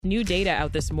New data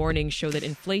out this morning show that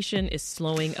inflation is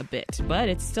slowing a bit, but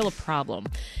it's still a problem.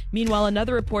 Meanwhile,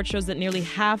 another report shows that nearly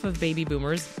half of baby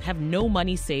boomers have no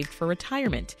money saved for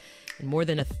retirement. And more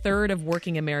than a third of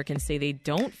working Americans say they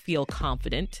don't feel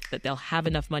confident that they'll have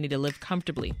enough money to live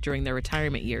comfortably during their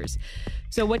retirement years.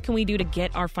 So what can we do to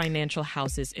get our financial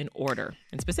houses in order?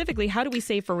 And specifically, how do we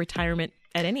save for retirement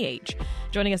at any age?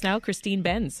 Joining us now, Christine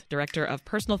Benz, Director of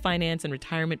Personal Finance and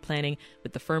Retirement Planning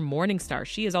with the firm Morningstar.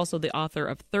 She is also the author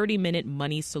of 30-Minute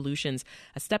Money Solutions,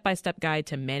 a step-by-step guide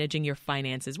to managing your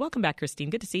finances. Welcome back, Christine.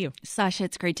 Good to see you. Sasha,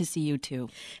 it's great to see you too.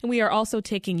 And we are also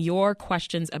taking your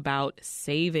questions about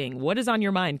saving. What is on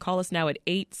your mind? Call us now at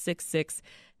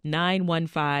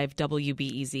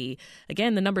 866-915-WBEZ.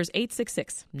 Again, the number is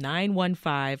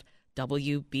 866-915-WBEZ.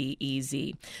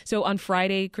 WBEZ. So on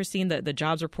Friday, Christine, the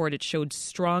jobs report, it showed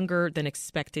stronger than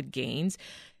expected gains.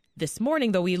 This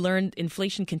morning, though, we learned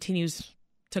inflation continues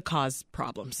to cause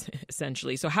problems,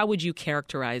 essentially. So how would you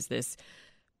characterize this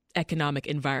economic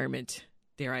environment,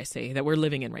 dare I say, that we're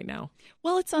living in right now?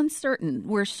 Well, it's uncertain.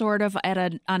 We're sort of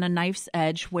on a knife's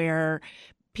edge where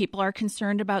people are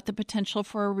concerned about the potential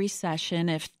for a recession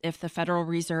if the Federal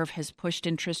Reserve has pushed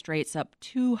interest rates up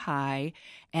too high,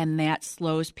 and that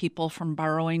slows people from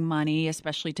borrowing money,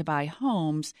 especially to buy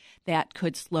homes. That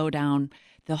could slow down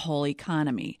the whole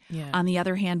economy. Yeah. On the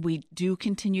other hand, we do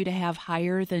continue to have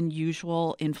higher than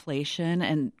usual inflation,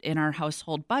 and in our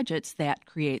household budgets, that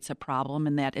creates a problem,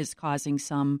 and that is causing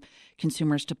some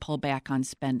consumers to pull back on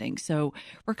spending. So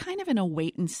we're kind of in a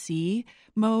wait-and-see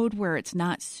mode where it's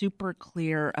not super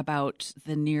clear about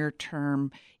the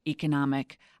near-term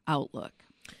economic outlook.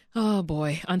 Oh,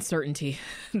 boy, uncertainty,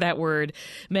 that word.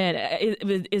 Man,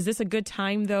 is this a good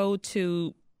time, though,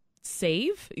 to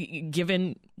save,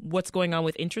 given what's going on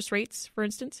with interest rates, for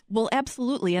instance? Well,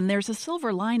 absolutely. And there's a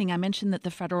silver lining. I mentioned that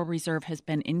the Federal Reserve has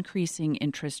been increasing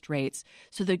interest rates.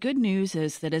 So the good news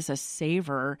is that as a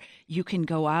saver, you can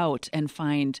go out and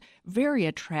find very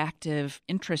attractive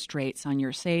interest rates on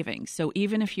your savings. So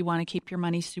even if you want to keep your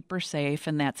money super safe,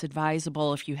 and that's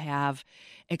advisable if you have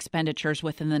expenditures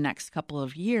within the next couple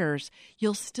of years,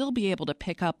 you'll still be able to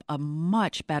pick up a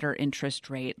much better interest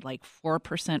rate, like 4%,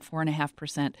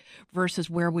 4.5%, versus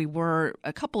where we were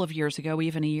a couple of years ago,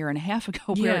 even a year and a half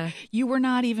ago, where you were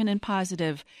not even in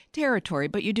positive territory.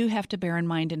 But you do have to bear in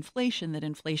mind inflation, that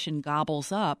inflation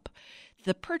gobbles up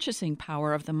the purchasing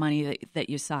power of the money that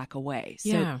you sock away.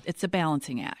 So it's a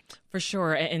balancing act. For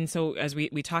sure. And so as we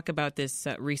talk about this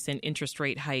recent interest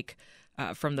rate hike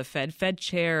from the Fed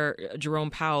Chair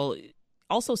Jerome Powell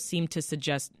also seemed to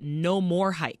suggest no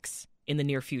more hikes in the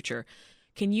near future.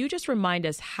 Can you just remind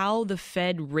us how the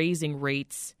Fed raising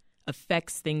rates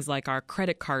affects things like our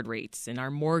credit card rates and our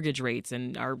mortgage rates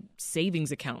and our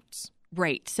savings accounts?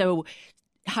 Right. So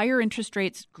higher interest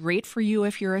rates, great for you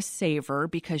if you're a saver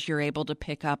because you're able to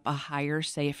pick up a higher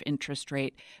safe interest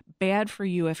rate. Bad for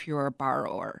you if you're a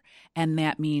borrower. And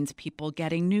that means people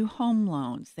getting new home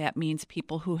loans. That means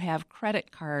people who have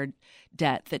credit card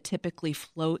debt that typically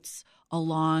floats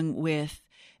along with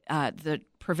the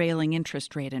prevailing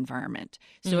interest rate environment.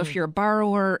 So if you're a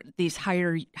borrower, these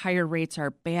higher rates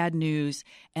are bad news,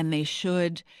 and they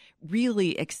should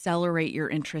really accelerate your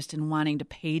interest in wanting to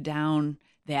pay down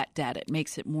that debt. It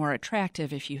makes it more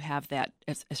attractive if you have that,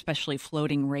 especially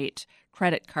floating rate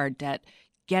credit card debt.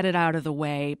 Get it out of the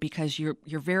way because you're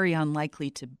very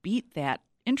unlikely to beat that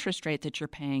interest rate that you're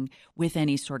paying with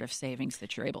any sort of savings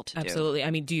that you're able to do. Absolutely.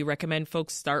 I mean, do you recommend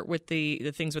folks start with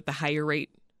the things with the higher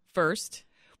rate first?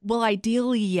 Well,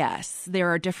 ideally, yes. There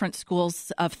are different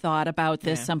schools of thought about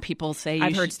this. Some people say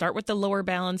I've heard start with the lower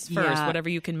balance first, Yeah. whatever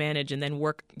you can manage, and then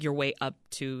work your way up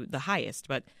to the highest.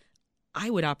 But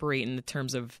I would operate in the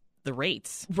terms of the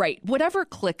rates. Right. Whatever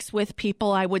clicks with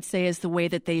people, I would say, is the way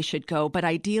that they should go. But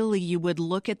ideally, you would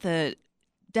look at the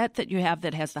debt that you have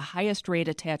that has the highest rate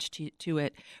attached to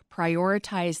it,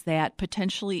 prioritize that,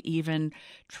 potentially even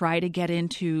try to get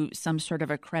into some sort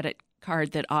of a credit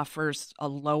card that offers a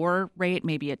lower rate,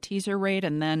 maybe a teaser rate,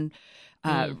 and then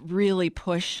really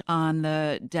push on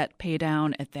the debt pay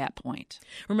down at that point.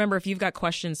 Remember, if you've got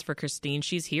questions for Christine,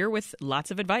 she's here with lots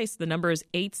of advice. The number is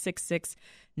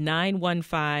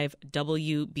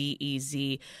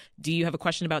 866-915-WBEZ. Do you have a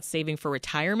question about saving for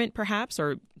retirement, perhaps,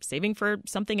 or saving for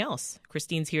something else?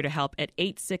 Christine's here to help at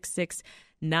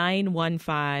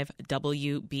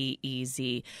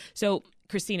 866-915-WBEZ. So,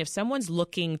 Christine, if someone's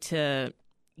looking to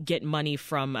get money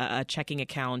from a checking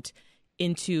account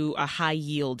into a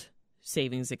high-yield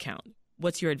savings account,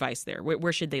 what's your advice there?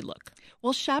 Where should they look?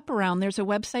 Well, shop around. There's a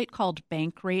website called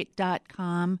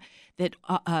bankrate.com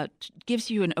that gives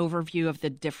you an overview of the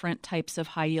different types of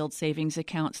high-yield savings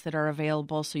accounts that are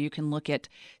available. So you can look at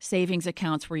savings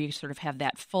accounts where you sort of have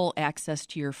that full access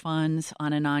to your funds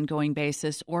on an ongoing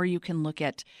basis, or you can look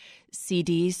at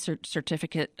CDs,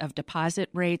 certificate of deposit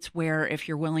rates, where if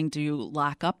you're willing to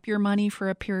lock up your money for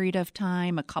a period of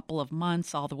time, a couple of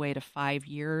months, all the way to 5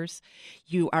 years,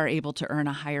 you are able to earn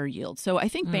a higher yield. So I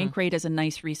think Bankrate is a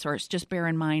nice resource. Just bear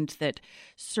in mind that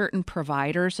certain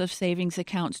providers of savings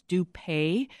accounts do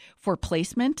pay for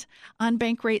placement on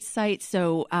Bankrate sites.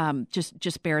 So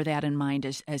just bear that in mind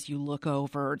as you look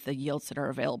over the yields that are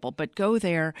available. But go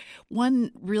there.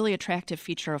 One really attractive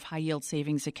feature of high yield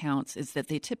savings accounts is that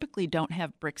they typically don't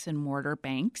have bricks and mortar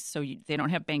banks, so they don't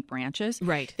have bank branches.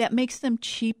 Right. That makes them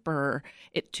cheaper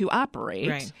to operate,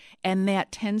 right. And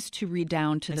that tends to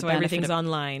redound to the so benefit everything's of,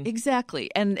 online. Exactly.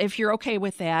 And if you're okay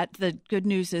with that, the good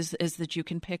news is that you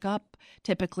can pick up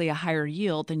typically a higher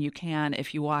yield than you can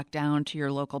if you walk down to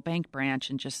your local bank branch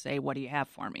and just say, "What do you have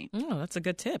for me?" Oh, that's a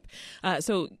good tip.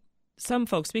 So some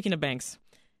folks, speaking of banks,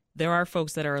 there are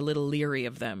folks that are a little leery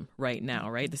of them right now,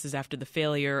 right? This is after the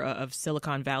failure of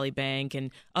Silicon Valley Bank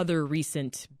and other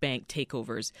recent bank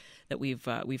takeovers that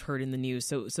we've heard in the news.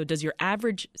 So does your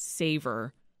average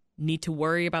saver need to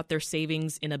worry about their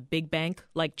savings in a big bank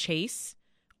like Chase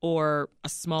or a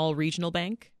small regional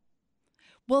bank?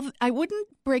 Well, I wouldn't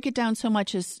break it down so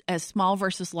much as small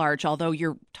versus large, although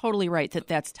you're totally right that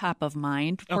that's top of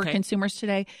mind for consumers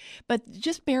today. But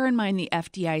just bear in mind the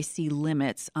FDIC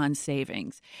limits on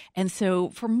savings. And so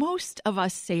for most of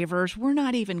us savers, we're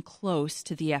not even close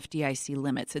to the FDIC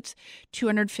limits. It's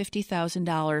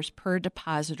 $250,000 per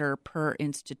depositor per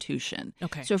institution.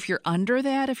 Okay. So if you're under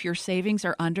that, if your savings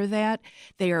are under that,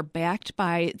 they are backed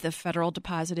by the Federal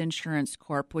Deposit Insurance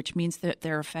Corp, which means that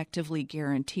they're effectively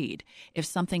guaranteed. If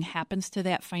something happens to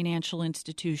that financial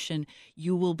institution,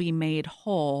 you will be made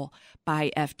whole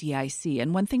by FDIC.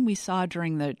 And one thing we saw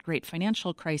during the great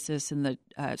financial crisis in the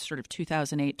sort of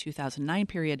 2008, 2009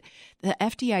 period, the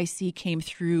FDIC came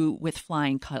through with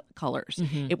flying colors.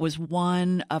 Mm-hmm. It was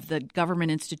one of the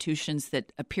government institutions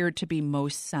that appeared to be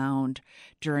most sound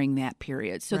during that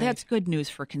period. So that's good news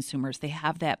for consumers. They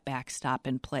have that backstop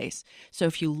in place. So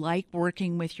if you like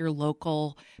working with your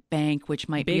local bank, which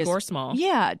might be big or small,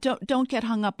 don't get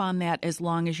hung up on that as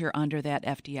long as you're under that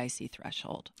FDIC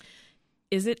threshold.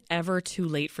 Is it ever too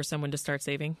late for someone to start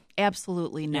saving?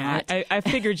 Absolutely not. Yeah, I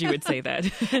figured you would say that.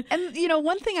 And,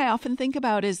 one thing I often think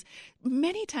about is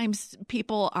many times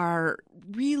people are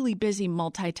really busy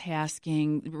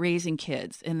multitasking, raising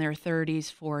kids in their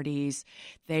 30s, 40s.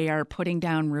 They are putting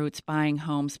down roots, buying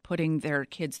homes, putting their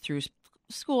kids through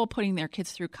school, putting their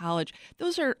kids through college.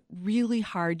 Those are really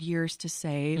hard years to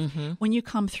save. Mm-hmm. When you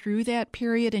come through that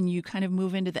period and you kind of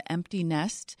move into the empty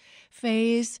nest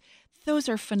phase, those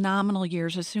are phenomenal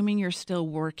years, assuming you're still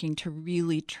working to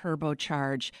really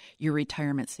turbocharge your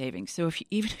retirement savings. So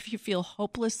even if you feel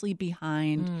hopelessly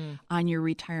behind on your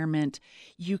retirement,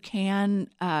 you can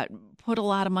put a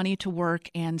lot of money to work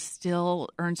and still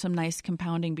earn some nice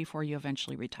compounding before you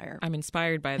eventually retire. I'm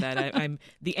inspired by that. I'm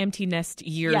the empty nest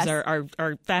years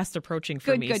are fast approaching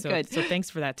for me. So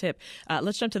thanks for that tip.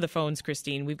 Let's jump to the phones,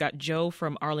 Christine. We've got Joe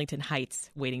from Arlington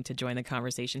Heights waiting to join the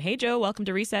conversation. Hey, Joe, welcome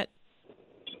to Reset.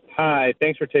 Hi,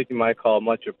 thanks for taking my call.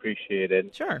 Much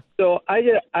appreciated. Sure. So I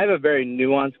have a very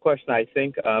nuanced question, I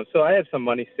think. So I have some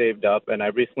money saved up, and I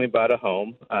recently bought a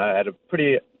home at a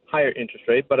pretty higher interest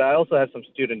rate, but I also have some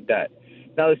student debt.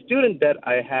 Now, the student debt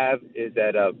I have is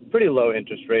at a pretty low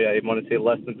interest rate. I want to say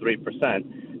less than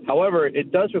 3%. However,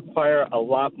 it does require a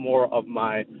lot more of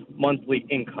my monthly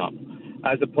income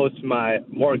as opposed to my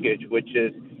mortgage, which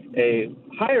is a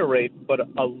higher rate but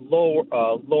a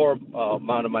lower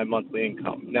amount of my monthly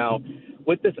income. Now,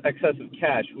 with this excessive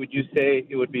cash, would you say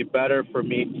it would be better for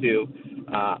me to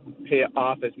pay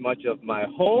off as much of my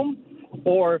home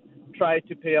or try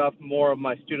to pay off more of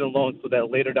my student loans so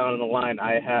that later down in the line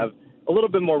I have a little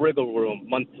bit more wriggle room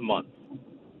month to month?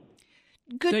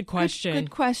 Good question.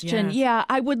 Good question. Yeah,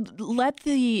 I would let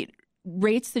the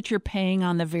rates that you're paying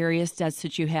on the various debts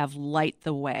that you have light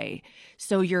the way.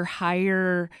 So your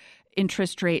higher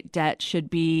interest rate debt should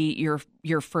be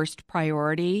your first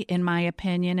priority, in my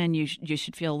opinion, and you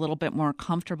should feel a little bit more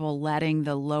comfortable letting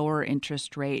the lower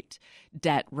interest rate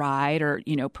debt ride, or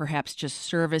perhaps just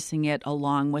servicing it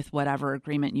along with whatever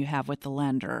agreement you have with the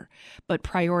lender. But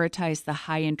prioritize the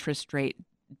high interest rate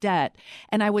debt.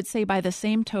 And I would say by the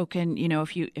same token,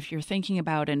 if you're thinking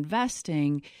about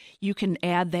investing, you can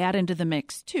add that into the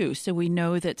mix too. So we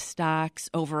know that stocks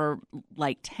over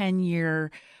like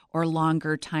 10-year or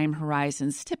longer time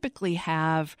horizons typically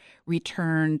have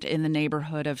returned in the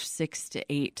neighborhood of 6 to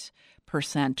 8%.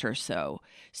 5% or so.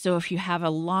 So if you have a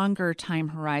longer time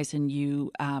horizon,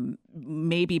 you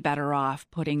may be better off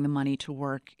putting the money to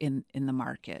work in the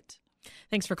market.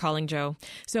 Thanks for calling, Joe.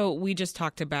 So we just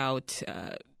talked about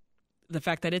the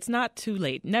fact that it's not too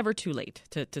late, never too late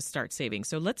to start saving.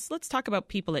 So let's talk about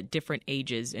people at different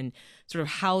ages and sort of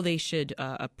how they should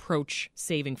approach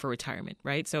saving for retirement,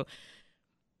 right? So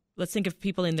let's think of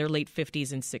people in their late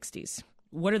 50s and 60s.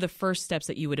 What are the first steps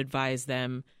that you would advise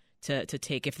them to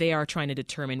take if they are trying to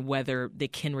determine whether they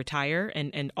can retire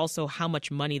and also how much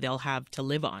money they'll have to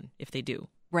live on if they do?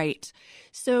 Right.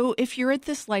 So if you're at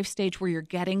this life stage where you're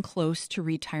getting close to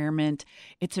retirement,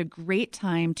 it's a great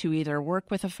time to either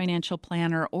work with a financial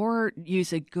planner or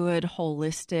use a good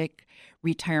holistic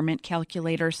retirement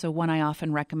calculator. So one I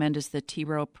often recommend is the T.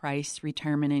 Rowe Price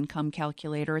Retirement Income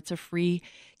Calculator. It's a free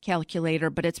calculator,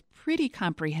 but it's pretty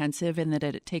comprehensive in that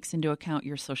it takes into account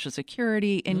your Social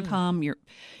Security income,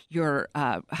 your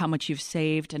how much you've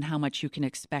saved, and how much you can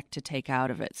expect to take out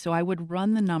of it. So I would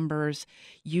run the numbers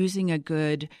using a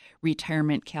good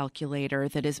retirement calculator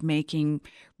that is making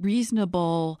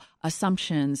reasonable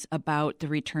assumptions about the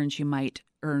returns you might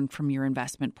earn from your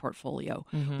investment portfolio.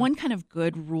 One kind of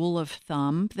good rule of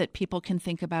thumb that people can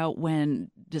think about when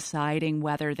deciding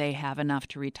whether they have enough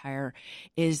to retire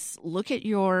is look at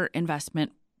your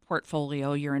investment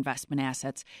portfolio, your investment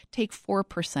assets, take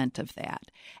 4% of that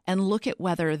and look at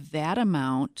whether that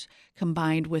amount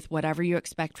combined with whatever you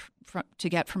expect to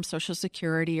get from Social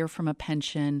Security or from a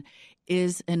pension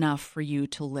is enough for you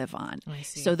to live on. I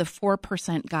see. So the 4%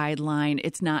 guideline,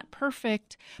 it's not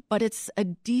perfect, but it's a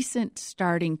decent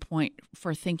starting point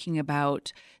for thinking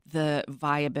about the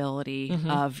viability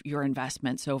of your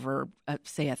investments over,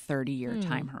 say, a 30-year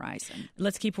time horizon.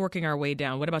 Let's keep working our way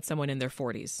down. What about someone in their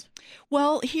 40s?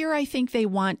 Well, here I think they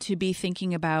want to be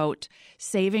thinking about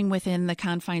saving within the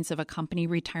confines of a company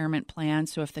retirement plan.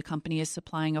 So if the company is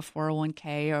supplying a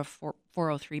 401k or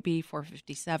 403b,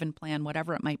 457 plan,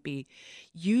 whatever it might be,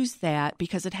 use that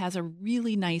because it has a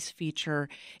really nice feature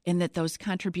in that those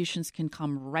contributions can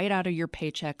come right out of your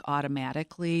paycheck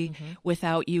automatically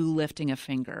without you lifting a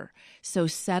finger. So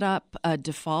set up a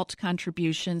default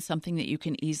contribution, something that you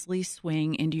can easily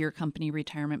swing into your company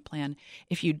retirement plan.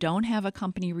 If you don't have a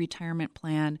company retirement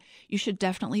plan, you should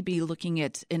definitely be looking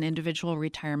at an individual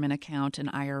retirement account, an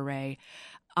IRA.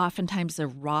 Oftentimes, a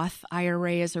Roth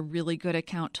IRA is a really good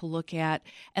account to look at.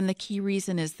 And the key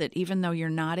reason is that even though you're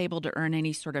not able to earn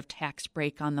any sort of tax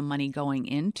break on the money going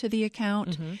into the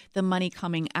account, the money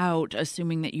coming out,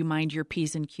 assuming that you mind your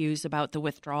P's and Q's about the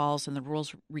withdrawals and the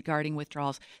rules regarding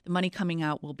withdrawals, the money coming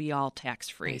out will be all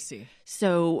tax-free. I see.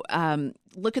 So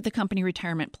look at the company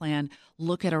retirement plan,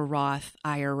 look at a Roth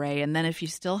IRA, and then if you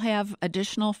still have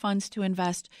additional funds to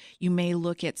invest, you may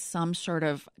look at some sort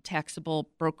of taxable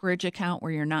brokerage account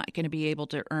where you're not going to be able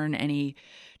to earn any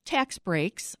tax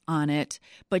breaks on it,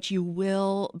 but you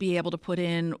will be able to put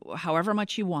in however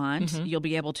much you want. You'll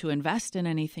be able to invest in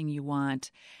anything you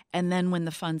want. And then when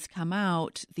the funds come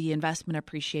out, the investment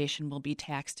appreciation will be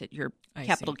taxed at your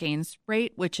capital gains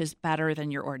rate, which is better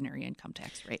than your ordinary income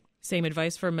tax rate. Same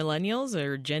advice for millennials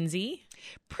or Gen Z?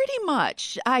 Pretty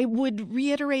much. I would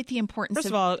reiterate the importance First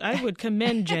of all, I would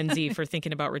commend Gen Z for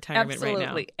thinking about retirement right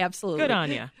now. Absolutely. Good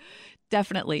on you.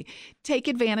 Definitely. Take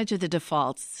advantage of the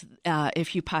defaults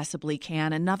if you possibly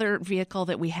can. Another vehicle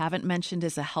that we haven't mentioned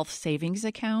is a health savings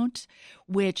account,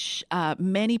 which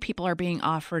many people are being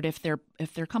offered if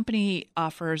their company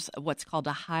offers what's called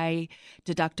a high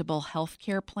deductible health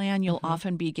care plan. You'll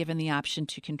often be given the option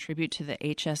to contribute to the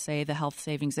HSA, the health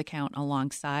savings account,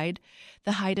 alongside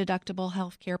the high deductible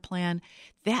health care plan.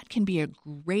 That can be a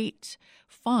great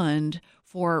fund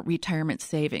for retirement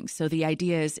savings. So the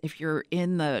idea is if you're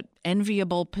in the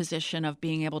enviable position of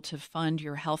being able to fund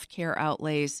your health care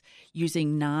outlays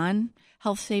using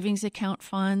non-health savings account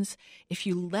funds, if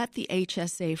you let the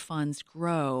HSA funds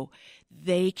grow,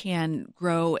 they can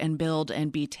grow and build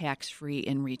and be tax-free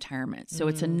in retirement. So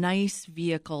it's a nice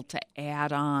vehicle to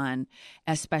add on,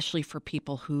 especially for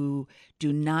people who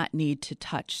do not need to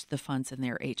touch the funds in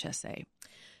their HSA.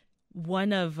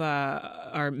 One of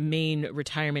our main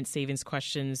retirement savings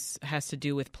questions has to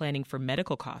do with planning for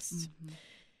medical costs.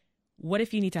 What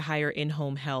if you need to hire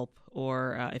in-home help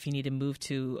or if you need to move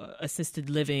to assisted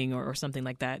living or something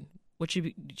like that? What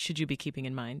should you be keeping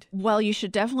in mind? Well, you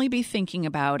should definitely be thinking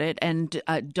about it and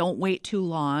don't wait too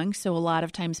long. So a lot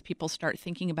of times people start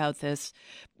thinking about this,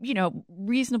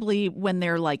 reasonably when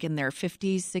they're like in their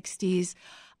 50s, 60s.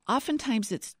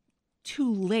 Oftentimes it's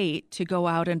too late to go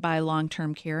out and buy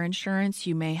long-term care insurance.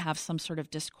 You may have some sort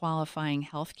of disqualifying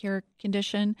health care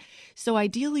condition. So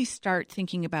ideally start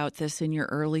thinking about this in your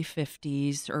early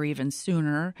 50s or even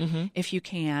sooner if you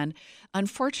can.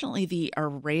 Unfortunately, the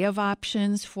array of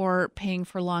options for paying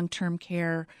for long-term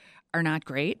care are not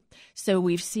great. So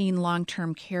we've seen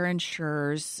long-term care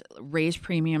insurers raise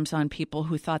premiums on people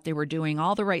who thought they were doing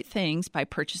all the right things by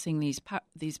purchasing these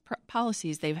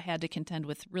policies. They've had to contend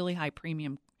with really high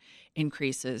premium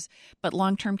increases. But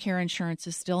long-term care insurance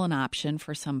is still an option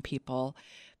for some people.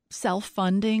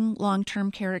 Self-funding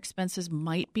long-term care expenses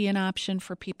might be an option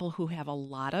for people who have a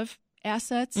lot of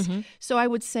assets. So I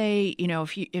would say,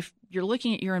 if you're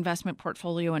looking at your investment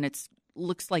portfolio and it's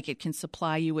looks like it can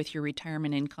supply you with your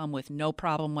retirement income with no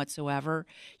problem whatsoever,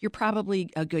 you're probably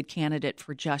a good candidate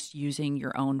for just using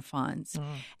your own funds.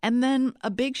 And then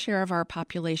a big share of our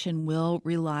population will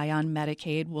rely on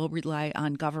Medicaid, will rely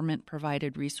on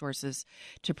government-provided resources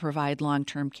to provide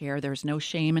long-term care. There's no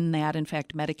shame in that. In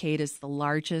fact, Medicaid is the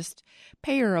largest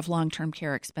payer of long-term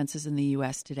care expenses in the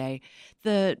U.S. today.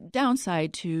 The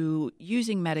downside to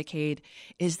using Medicaid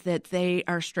is that they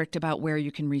are strict about where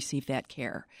you can receive that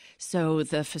care. So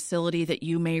the facility that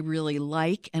you may really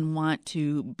like and want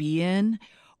to be in,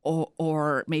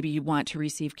 or maybe you want to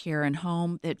receive care in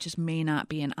home, that just may not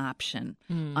be an option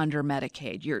under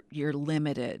Medicaid. You're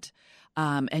limited.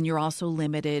 And you're also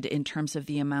limited in terms of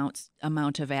the amount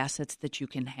of assets that you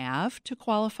can have to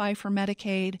qualify for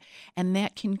Medicaid. And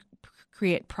that can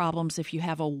create problems if you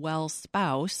have a well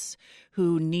spouse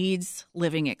who needs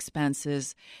living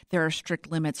expenses. There are strict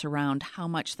limits around how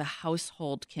much the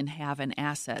household can have in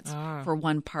assets for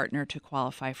one partner to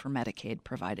qualify for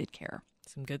Medicaid-provided care.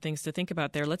 Some good things to think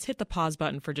about there. Let's hit the pause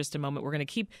button for just a moment. We're going to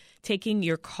keep taking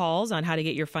your calls on how to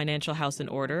get your financial house in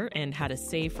order and how to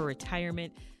save for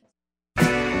retirement.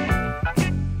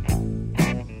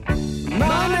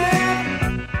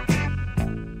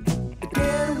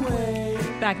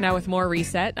 Back now with more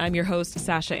Reset. I'm your host,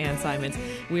 Sasha Ann Simons.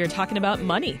 We are talking about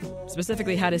money,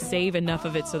 specifically how to save enough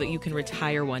of it so that you can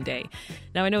retire one day.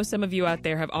 Now, I know some of you out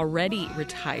there have already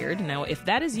retired. Now, if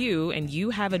that is you and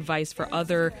you have advice for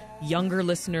other younger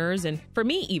listeners, and for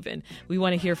me even, we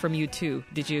want to hear from you too.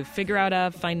 Did you figure out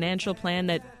a financial plan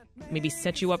that maybe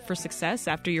set you up for success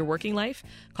after your working life?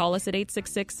 Call us at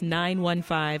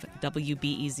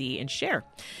 866-915-WBEZ and share.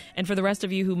 And for the rest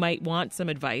of you who might want some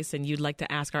advice and you'd like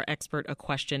to ask our expert a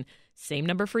question, same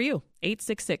number for you,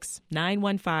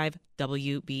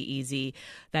 866-915-WBEZ.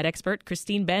 That expert,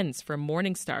 Christine Benz from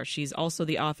Morningstar. She's also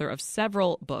the author of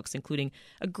several books, including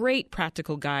a great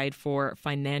practical guide for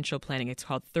financial planning. It's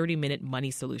called 30-Minute Money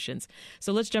Solutions.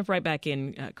 So let's jump right back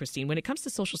in, Christine. When it comes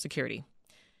to Social Security,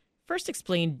 first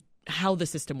explain how the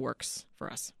system works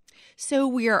for us. So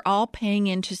we are all paying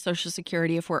into Social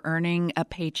Security if we're earning a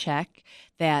paycheck.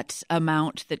 That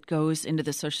amount that goes into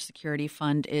the Social Security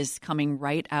fund is coming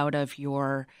right out of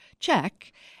your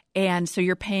check. And so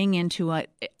you're paying into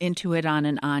it on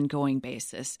an ongoing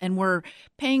basis. And we're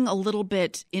paying a little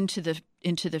bit into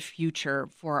the future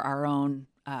for our own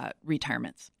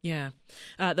retirements. Yeah.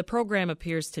 The program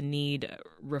appears to need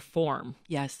reform.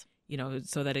 Yes.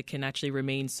 So that it can actually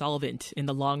remain solvent in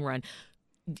the long run.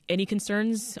 Any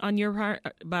concerns on your part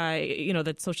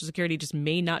that Social Security just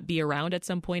may not be around at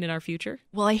some point in our future?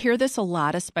 Well, I hear this a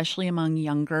lot, especially among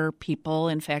younger people.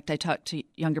 In fact, I talk to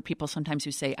younger people sometimes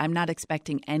who say, I'm not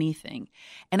expecting anything.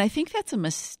 And I think that's a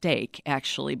mistake,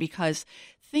 actually, because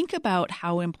think about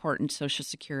how important Social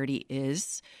Security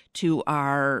is to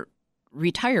our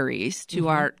retirees,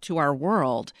 to our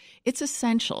world. It's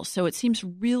essential. So it seems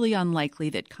really unlikely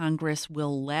that Congress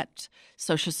will let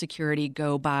Social Security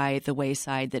go by the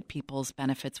wayside, that people's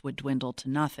benefits would dwindle to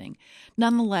nothing.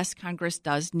 Nonetheless, Congress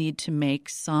does need to make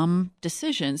some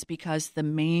decisions because the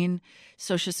main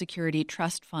Social Security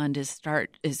trust fund is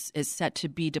set to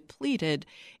be depleted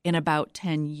in about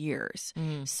 10 years.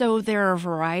 So there are a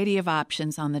variety of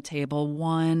options on the table.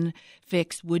 One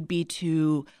fix would be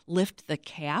to lift the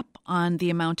cap on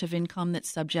the amount of income that's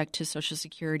subject to Social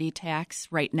Security tax.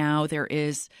 Right now, there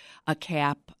is a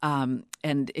cap, and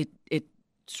it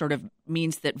sort of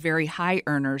means that very high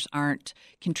earners aren't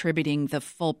contributing the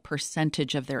full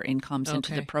percentage of their incomes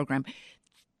into the program.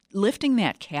 Lifting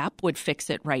that cap would fix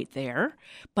it right there,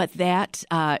 but that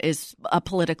is a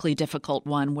politically difficult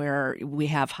one where we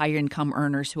have high income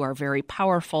earners who are very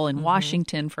powerful in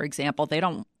Washington, for example. They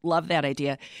don't Love that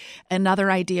idea. Another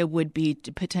idea would be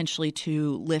to potentially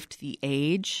to lift the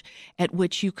age at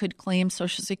which you could claim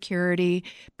Social Security.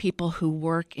 People who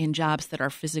work in jobs that are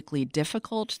physically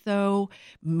difficult, though,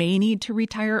 may need to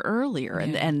retire earlier.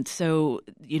 And so,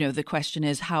 the question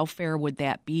is, how fair would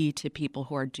that be to people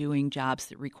who are doing jobs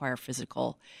that require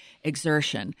physical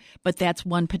exertion? But that's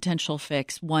one potential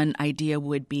fix. One idea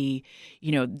would be,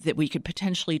 that we could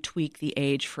potentially tweak the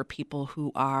age for people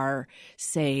who are,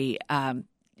 say,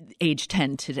 age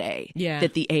 10 today,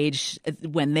 that the age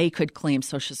when they could claim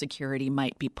Social Security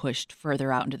might be pushed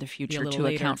further out into the future to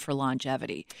account for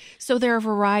longevity. So there are a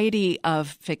variety of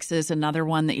fixes. Another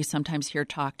one that you sometimes hear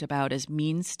talked about is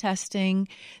means testing,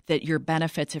 that your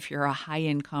benefits, if you're a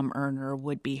high-income earner,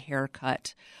 would be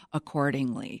haircut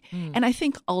accordingly. And I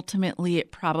think ultimately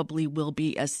it probably will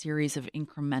be a series of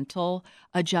incremental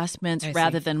adjustments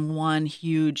rather than one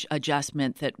huge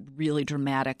adjustment that really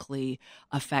dramatically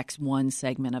affects one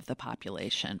segment of the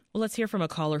population. Well, let's hear from a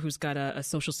caller who's got a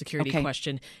Social Security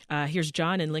question. Here's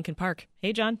John in Lincoln Park.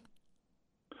 Hey, John.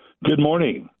 Good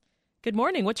morning. Good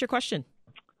morning. What's your question?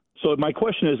 So my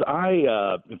question is,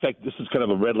 in fact, this is kind of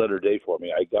a red letter day for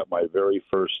me. I got my very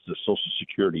first Social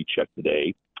Security check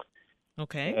today.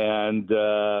 Okay. And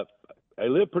I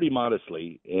live pretty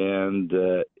modestly, and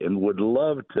would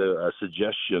love a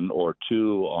suggestion or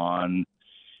two on,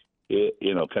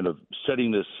 kind of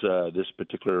setting this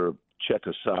particular check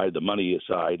aside, the money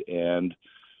aside, and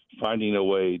finding a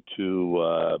way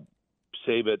to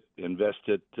save it, invest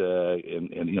it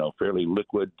in fairly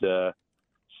liquid,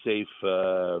 safe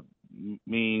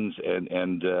means,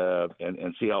 and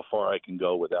see how far I can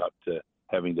go without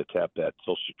having to tap that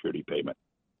Social Security payment.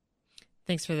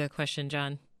 Thanks for the question,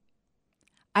 John.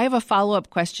 I have a follow-up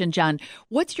question, John.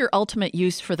 What's your ultimate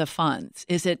use for the funds?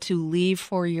 Is it to leave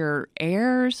for your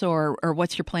heirs, or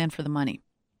what's your plan for the money?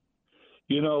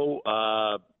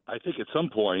 I think at some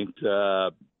point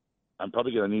I'm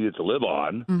probably going to need it to live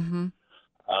on. Mm-hmm.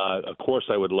 Of course,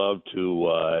 I would love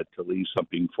to leave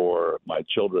something for my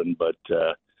children, but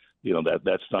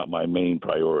that's not my main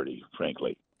priority,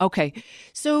 frankly. Okay.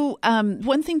 So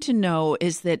one thing to know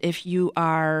is that if you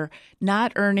are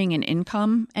not earning an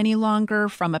income any longer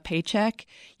from a paycheck,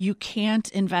 you can't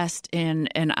invest in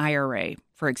an IRA.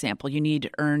 For example, you need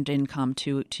earned income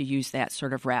to use that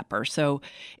sort of wrapper. So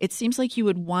it seems like you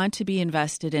would want to be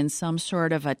invested in some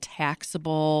sort of a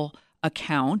taxable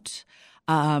account,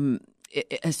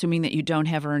 assuming that you don't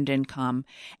have earned income.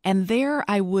 And there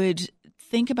I would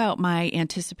think about my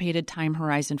anticipated time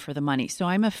horizon for the money. So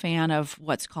I'm a fan of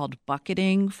what's called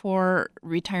bucketing for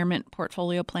retirement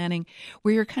portfolio planning,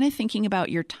 where you're kind of thinking about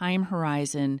your time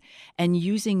horizon and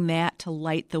using that to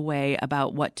light the way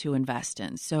about what to invest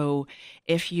in. So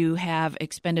if you have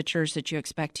expenditures that you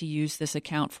expect to use this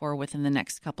account for within the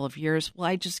next couple of years, well,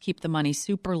 I just keep the money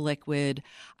super liquid.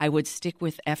 I would stick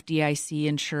with FDIC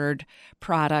insured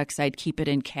products. I'd keep it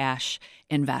in cash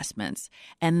investments.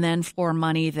 And then for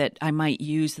money that I might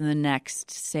use in the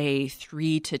next, say,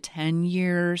 3 to 10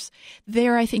 years,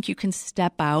 there I think you can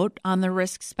step out on the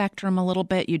risk spectrum a little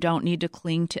bit. You don't need to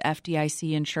cling to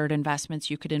FDIC insured investments.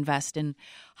 You could invest in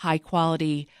high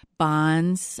quality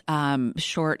bonds,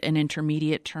 short and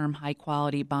intermediate term high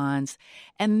quality bonds.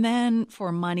 And then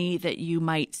for money that you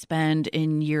might spend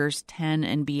in years 10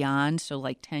 and beyond, so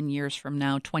like 10 years from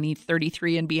now,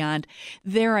 2033 and beyond,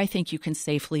 there I think you can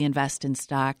safely invest in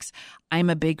stocks.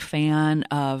 I'm a big fan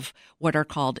of what are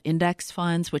called index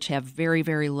funds, which have very,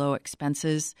 very low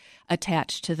expenses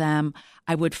attached to them.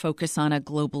 I would focus on a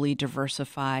globally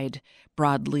diversified,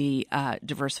 broadly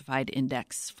diversified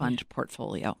index fund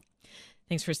portfolio.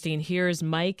 Thanks, Christine. Here's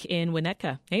Mike in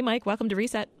Winnetka. Hey, Mike, welcome to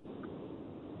Reset.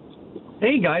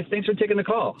 Hey, guys. Thanks for taking the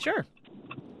call. Sure.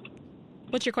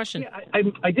 What's your question? Yeah,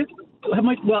 I did have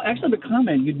actually the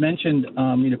comment you'd mentioned,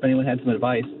 if anyone had some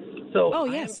advice. So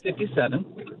yes. I'm 57.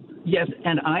 Yes,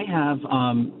 and I have,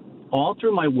 all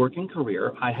through my working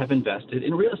career, I have invested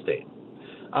in real estate.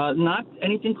 Not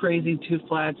anything crazy, 2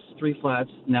 flats, 3 flats.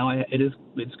 Now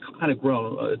it's kind of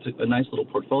grown. It's a nice little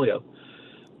portfolio.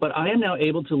 But I am now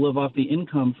able to live off the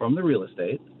income from the real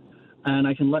estate, and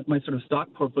I can let my sort of stock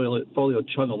portfolio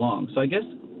chug along. So I guess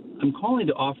I'm calling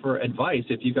to offer advice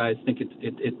if you guys think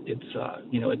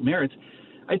it merits.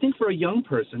 I think for a young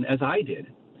person, as I did,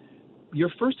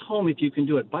 your first home, if you can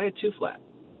do it, buy a 2-flat.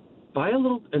 Buy a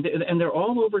little, and they're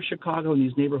all over Chicago in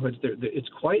these neighborhoods. It's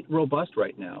quite robust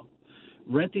right now.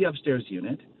 Rent the upstairs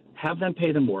unit, have them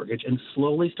pay the mortgage, and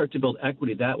slowly start to build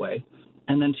equity that way.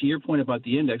 And then to your point about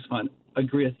the index fund,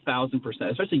 agree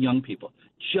 1,000%, especially young people.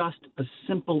 Just a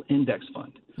simple index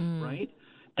fund, right?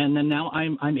 And then now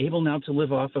I'm able now to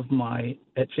live off of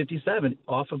at 57,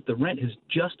 off of the rent is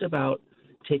just about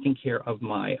taking care of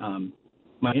my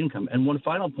my income. And one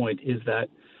final point is that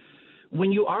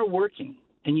when you are working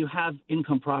and you have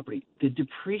income property, the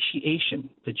depreciation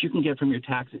that you can get from your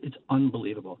taxes, it's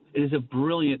unbelievable. It is a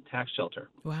brilliant tax shelter.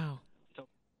 Wow.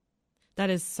 That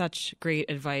is such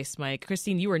great advice, Mike.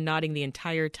 Christine, you were nodding the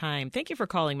entire time. Thank you for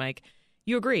calling, Mike.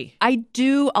 You agree? I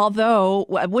do, although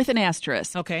with an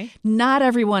asterisk. Okay. Not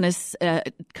everyone is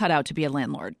cut out to be a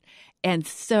landlord. And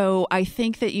so I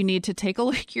think that you need to take a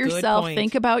look at yourself,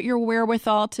 think about your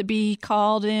wherewithal to be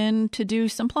called in to do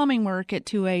some plumbing work at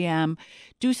 2 a.m.,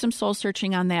 do some soul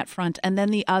searching on that front. And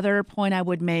then the other point I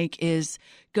would make is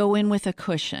go in with a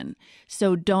cushion.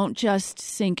 So don't just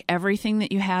sink everything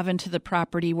that you have into the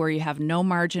property where you have no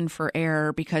margin for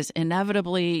error, because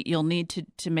inevitably you'll need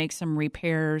to make some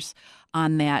repairs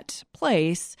on that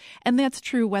place. And that's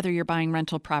true whether you're buying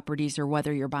rental properties or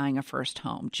whether you're buying a first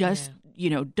home.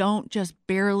 Don't just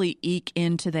barely eke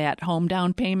into that home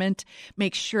down payment.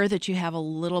 Make sure that you have a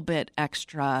little bit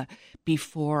extra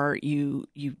before you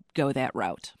go that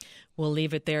route. We'll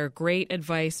leave it there. Great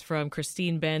advice from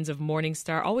Christine Benz of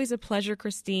Morningstar. Always a pleasure,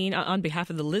 Christine. On behalf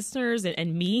of the listeners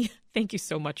and me, thank you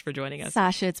so much for joining us.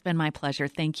 Sasha, it's been my pleasure.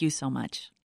 Thank you so much.